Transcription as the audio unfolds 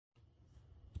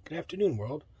Good afternoon,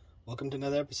 world. Welcome to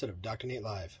another episode of Dr. Nate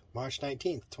Live, March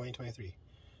 19th, 2023.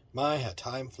 My, how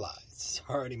time flies. It's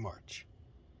already March.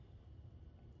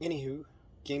 Anywho,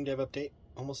 game dev update.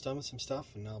 Almost done with some stuff,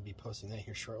 and I'll be posting that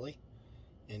here shortly.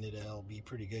 And it'll be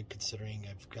pretty good considering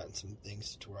I've gotten some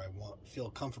things to where I feel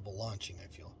comfortable launching, I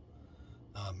feel.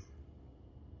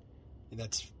 And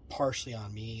that's partially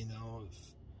on me, of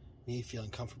me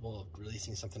feeling comfortable of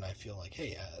releasing something I feel like,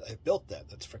 hey, I built that.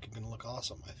 That's freaking going to look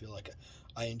awesome. I feel like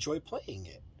I enjoy playing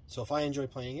it. So if I enjoy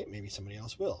playing it, maybe somebody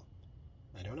else will.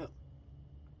 I don't know.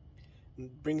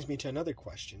 It brings me to another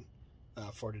question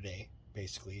for today.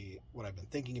 Basically, what I've been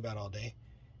thinking about all day.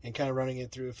 And kind of running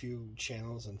it through a few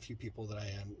channels and a few people that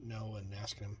I know and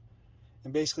asking them.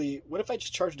 And basically, what if I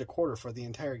just charged $0.25 for the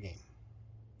entire game?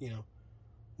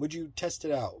 Would you test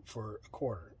it out for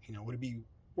 $0.25? Would it be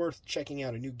worth checking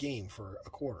out a new game for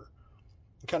 $0.25?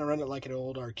 And kind of run it like an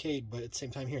old arcade, but at the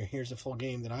same time, here's a full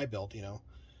game that I built, and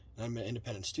I'm an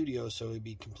independent studio, so it'd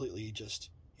be completely just,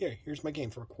 here's my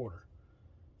game for $0.25.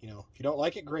 If you don't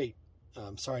like it, great.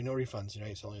 Sorry, no refunds,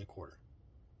 it's only $0.25.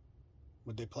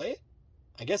 Would they play it?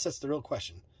 I guess that's the real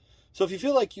question. So if you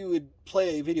feel like you would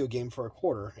play a video game for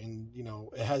 $0.25 and,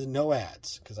 it has no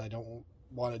ads, because I don't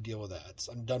want to deal with ads.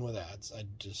 I'm done with ads. I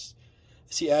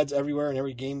see ads everywhere in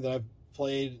every game that I've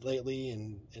played lately,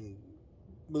 and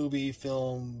movie,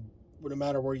 film, no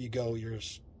matter where you go, you're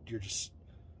just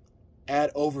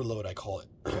ad overload, I call it.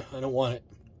 I don't want it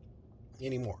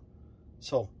anymore.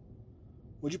 So,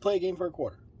 would you play a game for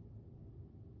 $0.25?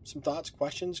 Some thoughts,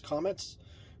 questions, comments?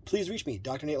 Please reach me,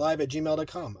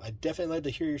 DoctorNateLive@gmail.com. I'd definitely like to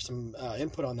hear some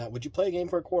input on that. Would you play a game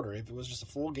for $0.25 if it was just a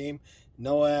full game,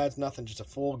 no ads, nothing, just a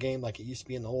full game like it used to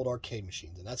be in the old arcade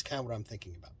machines? And that's kind of what I'm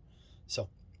thinking about. So,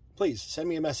 please send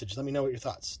me a message. Let me know what your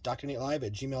thoughts.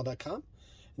 DoctorNateLive@gmail.com.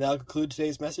 And that'll conclude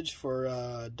today's message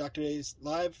for Dr. Nate's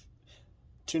Live.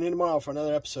 Tune in tomorrow for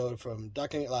another episode from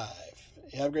Dr. Nate Live.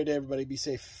 Have a great day, everybody. Be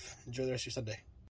safe. Enjoy the rest of your Sunday.